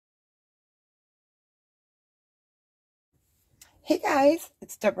Hey guys,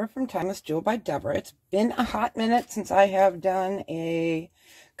 it's Debra from Timeless Jewel by Debra. It's been a hot minute since I have done a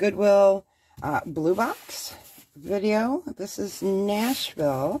Goodwill blue box video. This is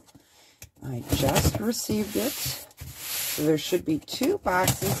Nashville. I just received it. So there should be 2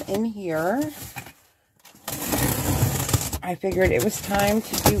 boxes in here. I figured it was time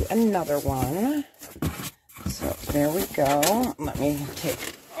to do another one. So there we go. Let me take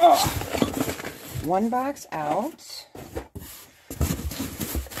one box out.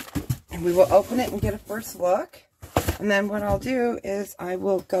 We will open it and get a first look, and then what I'll do is I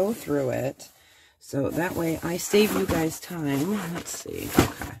will go through it, so that way I save you guys time. Let's see,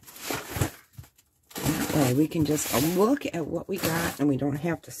 okay. That way we can just look at what we got, and we don't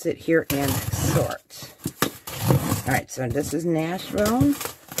have to sit here and sort. Alright, so this is Nashville,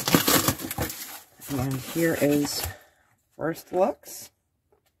 and here is first looks.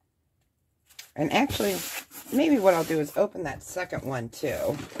 And actually, maybe what I'll do is open that second one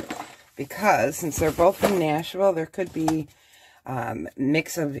too. Because since they're both from Nashville, there could be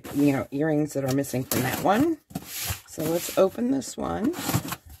mix of, earrings that are missing from that one. So let's open this one.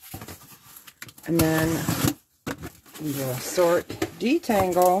 And then we will sort,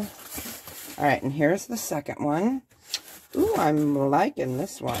 detangle. All right, and here's the second one. Ooh, I'm liking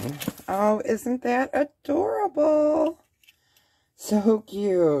this one. Oh, isn't that adorable? So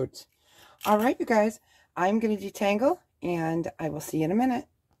cute. All right, you guys, I'm going to detangle, and I will see you in a minute.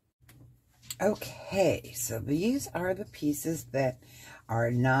 Okay, so these are the pieces that are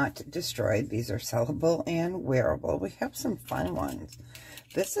not destroyed. These are sellable and wearable. We have some fun ones.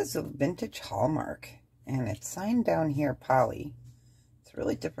 This is a vintage Hallmark, and it's signed down here, poly. It's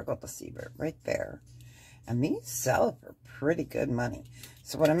really difficult to see, but right there. And these sell for pretty good money.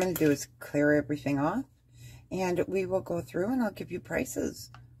 So what I'm going to do is clear everything off, and we will go through, and I'll give you prices.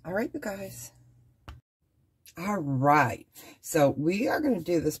 All right, you guys. All right, so we are going to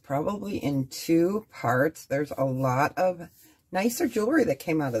do this probably in 2 parts. There's a lot of nicer jewelry that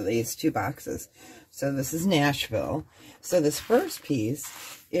came out of these 2 boxes. So this is Nashville. So this first piece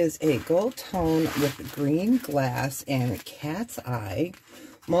is a gold tone with green glass and cat's eye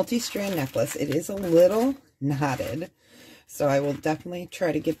multi-strand necklace. It is a little knotted, so I will definitely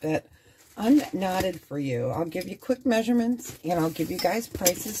try to get that unknotted for you. I'll give you quick measurements, and I'll give you guys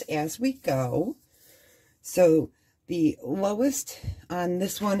prices as we go. So the lowest on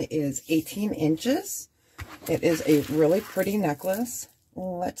this one is 18 inches. It is a really pretty necklace.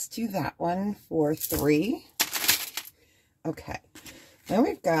 Let's do that one for $3. Okay. Then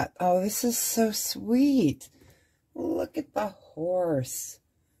we've got, oh, this is so sweet. Look at the horse.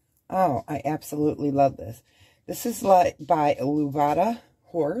 Oh, I absolutely love this. This is by Luvata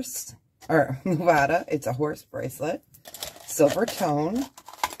Horse, or Luvata. It's a horse bracelet. Silver tone.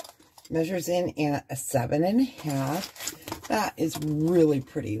 Measures in at a 7.5. That is really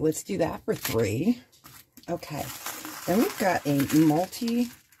pretty. Let's do that for $3. Okay. Then we've got a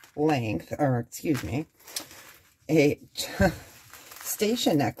multi-length, or excuse me, a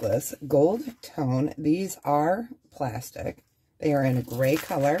station necklace, gold tone. These are plastic. They are in a gray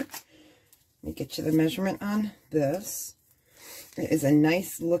color. Let me get you the measurement on this. It is a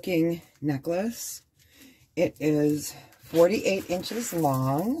nice looking necklace. It is 48 inches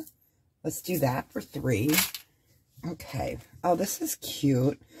long. Let's do that for $3. Okay. Oh, this is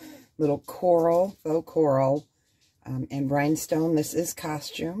cute. Little coral, faux coral, and rhinestone. This is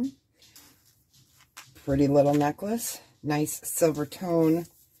costume. Pretty little necklace. Nice silver tone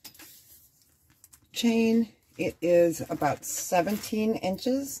chain. It is about 17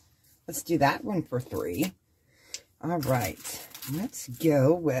 inches. Let's do that one for $3. All right. Let's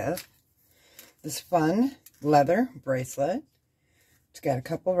go with this fun leather bracelet. It's got a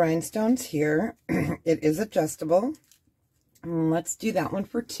couple rhinestones here. It is adjustable. Let's do that one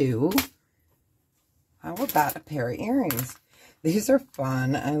for $2. How about a pair of earrings? These are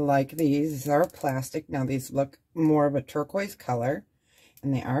fun. I like these. These are plastic. Now these look more of a turquoise color,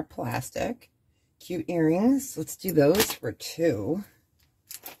 and they are plastic. Cute earrings. Let's do those for $2.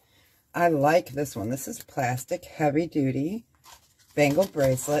 I like this one. This is plastic, heavy duty bangle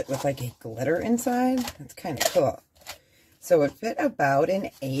bracelet with like a glitter inside. That's kind of cool. So it fit about an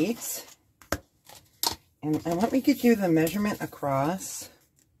 8. And let me get you the measurement across.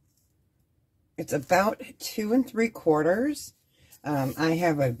 It's about 2 3/4. I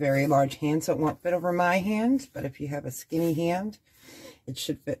have a very large hand, so it won't fit over my hand. But if you have a skinny hand, it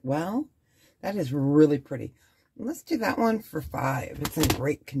should fit well. That is really pretty. Let's do that one for $5. It's in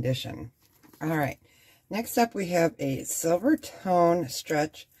great condition. All right. Next up, we have a silver tone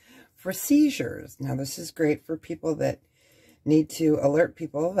stretch for seizures. Now, this is great for people that need to alert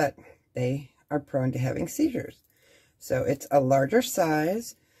people that they are prone to having seizures. So it's a larger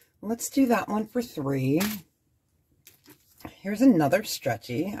size. Let's do that one for $3. Here's another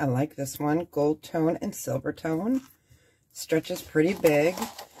stretchy. I like this one. Gold tone and silver tone. Stretches pretty big.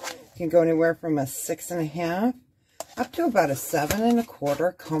 You can go anywhere from a 6.5 up to about a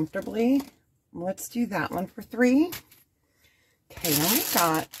 7.25 comfortably. Let's do that one for $3. Okay, now we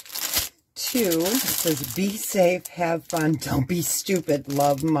got 2. It says, be safe, have fun, don't be stupid,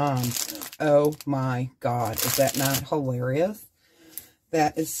 love mom. Oh my God, is that not hilarious?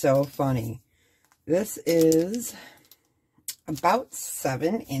 That is so funny. This is about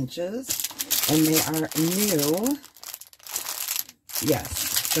 7 inches, and they are new.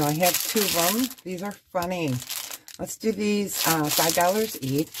 Yes, so I have 2 of them. These are funny. Let's do these $5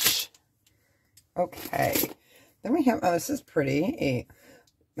 each. Okay, then we have, oh, this is pretty.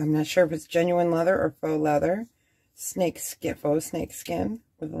 I'm not sure if it's genuine leather or faux leather. Faux snake skin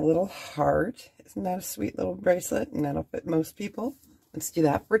with a little heart. Isn't that a sweet little bracelet? And that'll fit most people. Let's do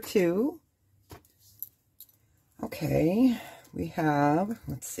that for $2. Okay, we have,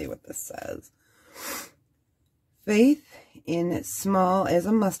 let's see what this says. Faith in small as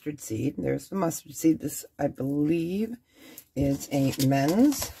a mustard seed. There's the mustard seed. This, I believe, is a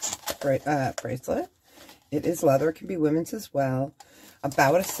men's bracelet. It is leather. It can be women's as well.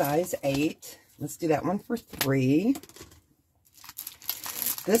 About a size 8. Let's do that one for $3.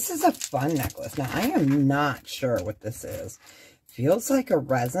 This is a fun necklace. Now, I am not sure what this is. Feels like a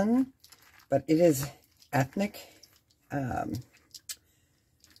resin, but it is ethnic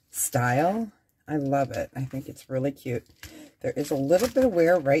style. I love it. I think it's really cute. There is a little bit of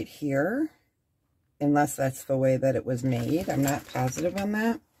wear right here, unless that's the way that it was made. I'm not positive on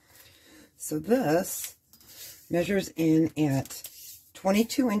that. So this measures in at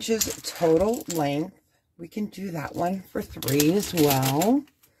 22 inches total length. We can do that one for $3 as well.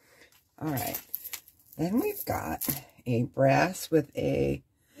 All right. Then we've got a brass with a,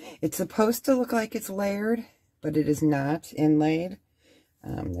 it's supposed to look like it's layered, but it is not inlaid.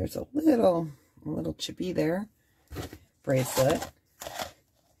 There's a little chippy there. Bracelet.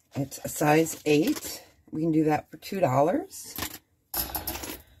 It's a size 8. We can do that for $2.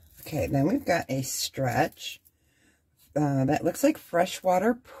 Okay, then we've got a stretch. That looks like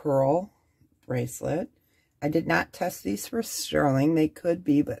freshwater pearl bracelet. I did not test these for sterling. They could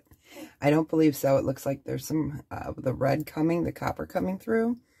be, but I don't believe so. It looks like there's some the red coming, the copper coming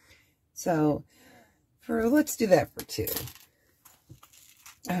through. So let's do that for $2.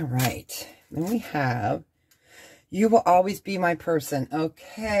 All right. Then we have You Will Always Be My Person.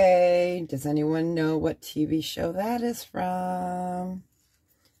 Okay. Does anyone know what TV show that is from?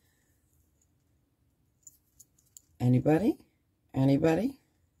 Anybody? Anybody?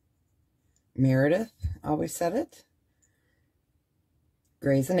 Meredith always said it.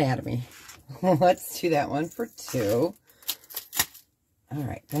 Grey's Anatomy. Let's do that one for $2. All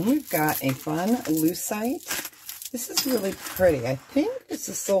right. Then we've got a fun lucite. This is really pretty. I think this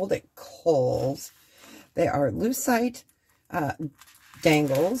is sold at Kohl's. They are lucite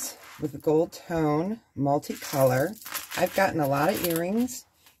dangles with a gold tone, multicolor. I've gotten a lot of earrings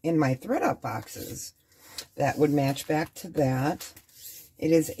in my Thredup boxes that would match back to that.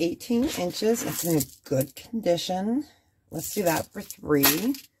 It is 18 inches. It's in good condition. Let's do that for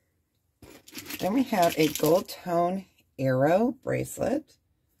 $3. Then we have a gold tone arrow bracelet.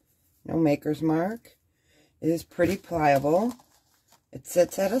 No maker's mark. It is pretty pliable. It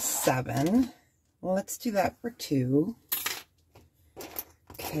sits at a 7. Well, let's do that for $2.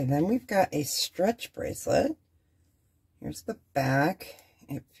 Okay, then we've got a stretch bracelet. Here's the back.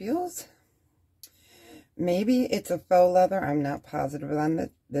 It feels, maybe it's a faux leather. I'm not positive on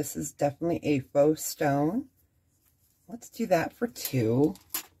that. This is definitely a faux stone. Let's do that for $2.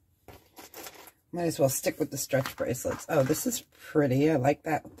 Might as well stick with the stretch bracelets. Oh, this is pretty. I like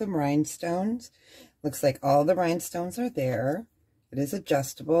that with the rhinestones. Looks like all the rhinestones are there. It is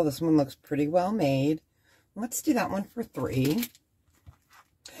adjustable. This one looks pretty well made. Let's do that one for $3.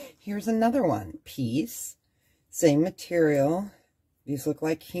 Here's another one. Piece. Same material. These look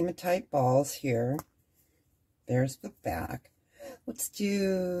like hematite balls here. There's the back. Let's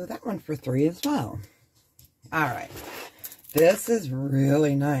do that one for $3 as well. All right. This is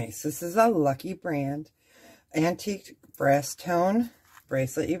really nice. This is a Lucky Brand antique brass tone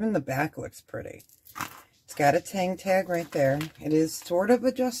bracelet. Even the back looks pretty. It's got a tang tag right there. It is sort of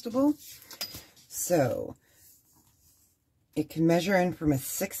adjustable. So it can measure in from a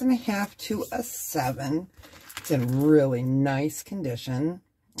 6.5 to a 7. It's in really nice condition.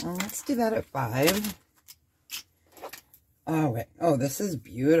 Let's do that at $5. Oh, wait. Oh, this is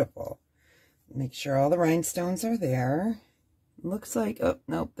beautiful. Make sure all the rhinestones are there. Looks like, oh,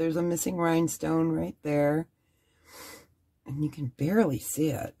 nope, there's a missing rhinestone right there. and you can barely see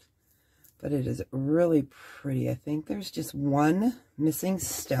it, but it is really pretty. I think there's just one missing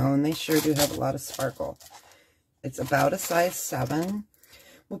stone. They sure do have a lot of sparkle. It's about a size 7.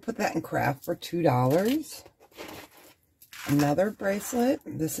 We'll put that in craft for $2. Another bracelet.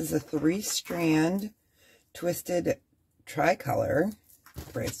 This is a 3-strand twisted tricolor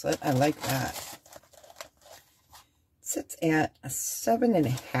bracelet. I like that. It sits at a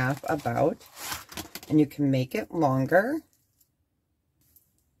 7.5 about, and you can make it longer.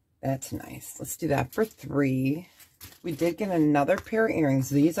 That's nice. Let's do that for $3. We did get another pair of earrings.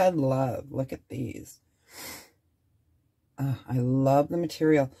 These I love. Look at these. I love the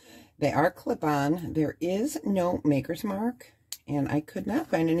material. They are clip-on. There is no maker's mark, and I could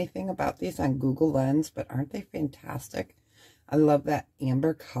not find anything about these on Google Lens, but aren't they fantastic? I love that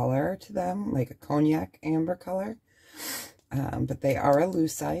amber color to them, like a cognac amber color. But they are a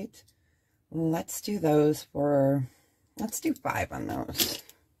lucite. Let's do those for, let's do 5 on those.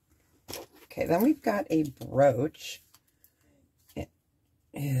 Okay, then we've got a brooch. It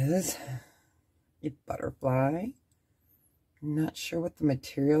is a butterfly. I'm not sure what the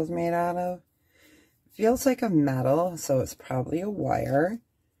material is made out of. It feels like a metal, so it's probably a wire.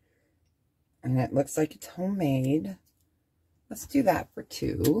 And it looks like it's homemade. Let's do that for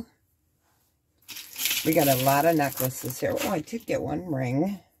 $2. We got a lot of necklaces here. Oh, I did get one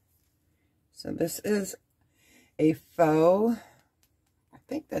ring. So this is a faux, I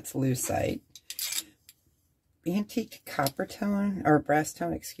think that's lucite, antique copper tone, or brass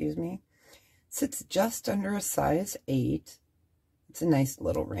tone, excuse me. Sits just under a size 8. It's a nice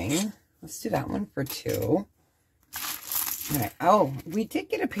little ring. Let's do that one for $2. All right. Oh, we did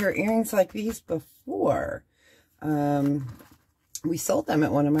get a pair of earrings like these before. We sold them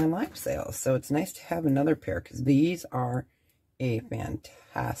at one of my live sales, so it's nice to have another pair because these are a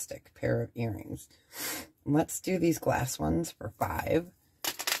fantastic pair of earrings. Let's do these glass ones for $5.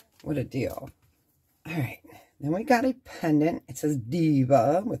 What a deal. All right. Then we got a pendant. It says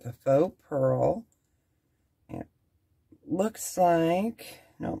Diva with a faux pearl. It looks like,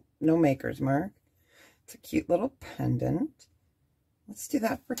 no maker's mark. It's a cute little pendant. Let's do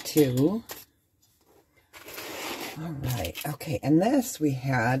that for $2. All right. Okay. And this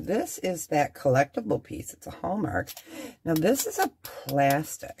this is that collectible piece. It's a Hallmark. Now this is a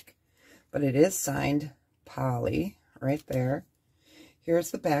plastic, but it is signed poly right there.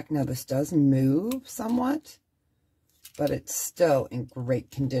 Here's the back. Now this does move somewhat, but it's still in great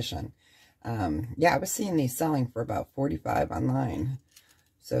condition. Yeah, I was seeing these selling for about $45 online.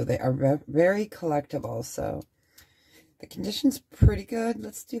 So they are very collectible. So the condition's pretty good.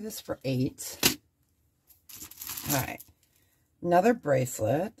 Let's do this for $8. All right. Another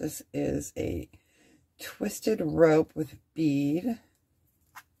bracelet. This is a twisted rope with bead.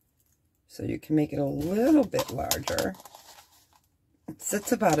 So you can make it a little bit larger. It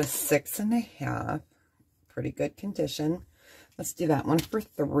sits about a 6.5. Pretty good condition. Let's do that one for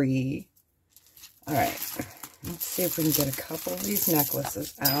 $3. All right. Let's see if we can get a couple of these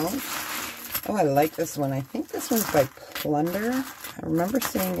necklaces out. Oh, I like this one. I think this one's by Plunder. I remember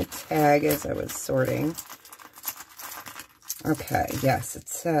seeing a tag as I was sorting. Okay, yes, it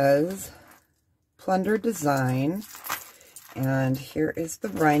says Plunder Design. And here is the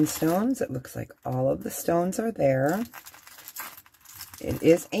rhinestones. It looks like all of the stones are there. It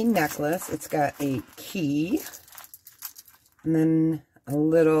is a necklace. It's got a key. And then a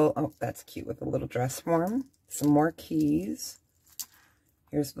little, oh, that's cute with a little dress form. Some more keys.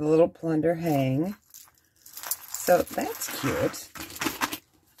 Here's the little Plunder hang. So that's cute.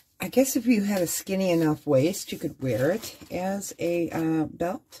 I guess if you had a skinny enough waist, you could wear it as a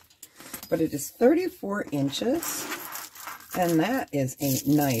belt. But it is 34 inches. And that is a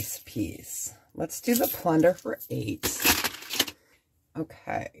nice piece. Let's do the Plunder for $8.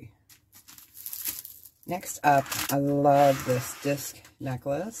 Okay. Next up, I love this disc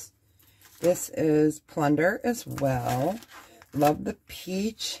necklace. This is Plunder as well. Love the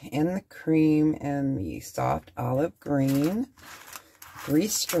peach and the cream and the soft olive green.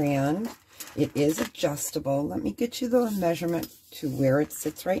 3-strand. It is adjustable. Let me get you the measurement to where it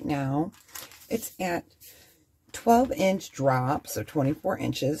sits right now. It's at 12-inch drop, so 24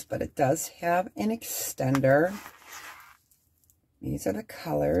 inches, but it does have an extender. These are the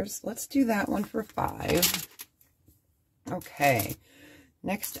colors. Let's do that one for $5. Okay.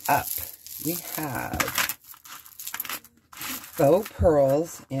 Next up, we have faux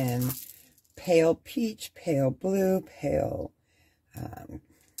pearls in pale peach, pale blue, pale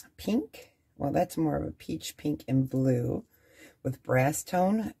pink. Well, that's more of a peach, pink, and blue with brass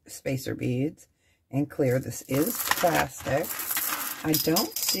tone spacer beads and clear. This is plastic. I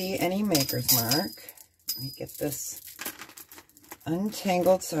don't see any maker's mark. Let me get this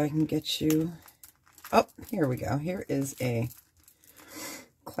untangled so I can get you. Oh, here we go. Here is a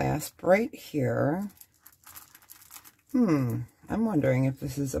clasp right here. I'm wondering if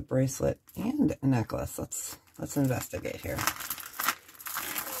this is a bracelet and a necklace. Let's investigate here.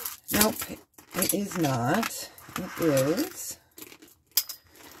 Nope, it is not. It is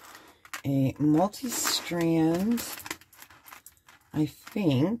a multi-strand. I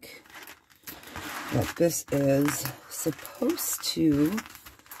think that this is supposed to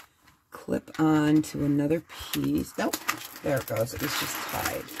clip on to another piece. Nope, there it goes. It was just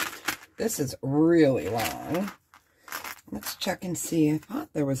tied. This is really long. Let's check and see. I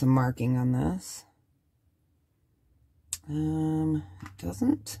thought there was a marking on this. It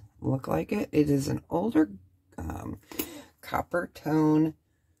doesn't look like it. It is an older copper tone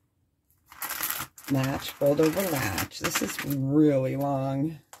latch, fold over latch. This is really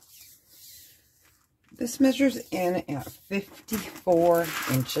long. This measures in at 54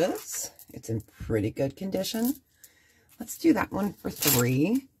 inches. It's in pretty good condition. Let's do that one for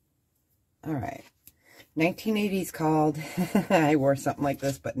 $3. All right. 1980s called. I wore something like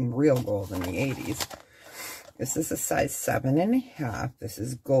this, but in real gold in the 80s. This is a size 7.5. This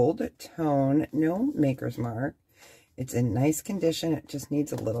is gold tone, no maker's mark. It's in nice condition. It just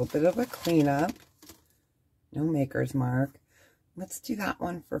needs a little bit of a cleanup. No maker's mark. Let's do that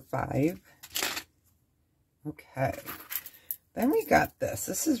one for $5. Okay. Then we got this.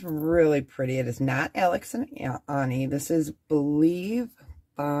 This is really pretty. It is not Alex and Ani. This is Believe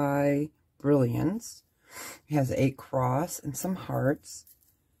by Brilliance. It has a cross and some hearts.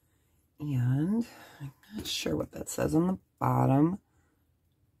 And I'm not sure what that says on the bottom.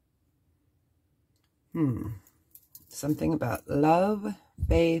 Something about love,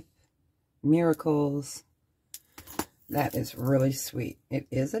 faith, miracles. That is really sweet. It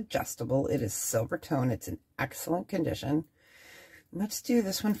is adjustable. It is silver tone. It's in excellent condition. Let's do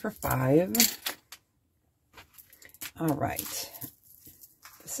this one for $5. All right.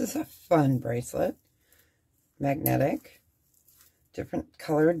 This is a fun bracelet. Magnetic. Different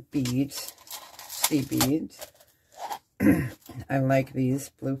colored beads. Sea beads. I like these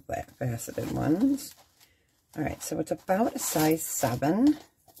blue flat faceted ones. All right. So it's about a size 7.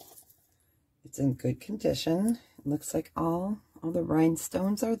 It's in good condition. It looks like all the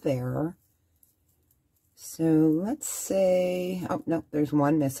rhinestones are there. So let's say, oh, no, there's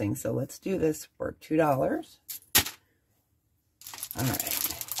one missing. So let's do this for $2. All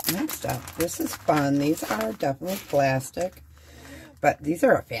right, next up, this is fun. These are definitely plastic, but these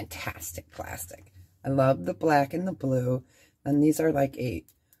are a fantastic plastic. I love the black and the blue. And these are like a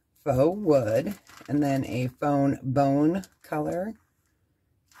faux wood and then a faux bone color.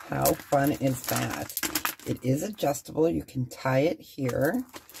 How fun is that? It is adjustable. You can tie it here.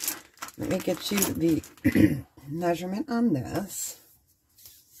 Let me get you the measurement on this.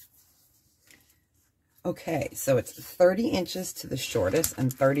 Okay, so it's 30 inches to the shortest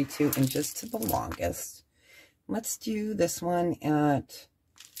and 32 inches to the longest. Let's do this one at,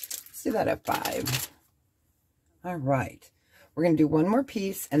 let's do that at 5. All right. We're going to do one more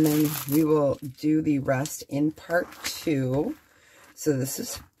piece, and then we will do the rest in part 2. So this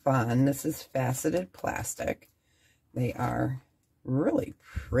is fun. This is faceted plastic. They are really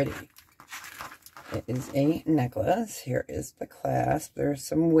pretty. It is a necklace. Here is the clasp. There's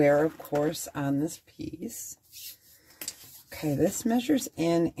some wear, of course, on this piece. Okay, this measures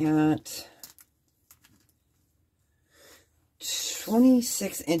in at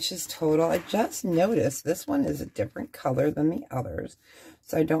 26 inches total. I just noticed this one is a different color than the others.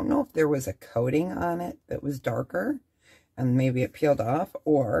 So I don't know if there was a coating on it that was darker and maybe it peeled off,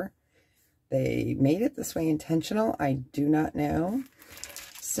 or they made it this way intentional. I do not know.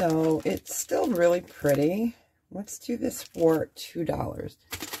 So it's still really pretty. Let's do this for $2.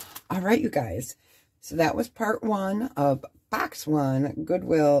 All right, you guys. So that was part 1 of box 1,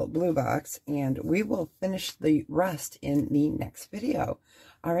 Goodwill Blue Box, and we will finish the rest in the next video.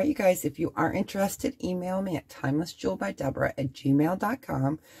 All right, you guys, if you are interested, email me at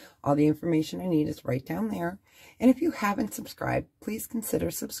timelessjewelbydebra@gmail.com. All the information I need is right down there. And if you haven't subscribed, please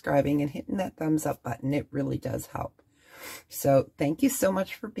consider subscribing and hitting that thumbs up button. It really does help. So thank you so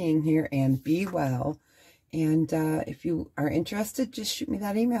much for being here, and be well. And if you are interested, just shoot me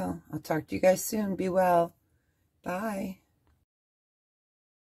that email. I'll talk to you guys soon. Be well. Bye.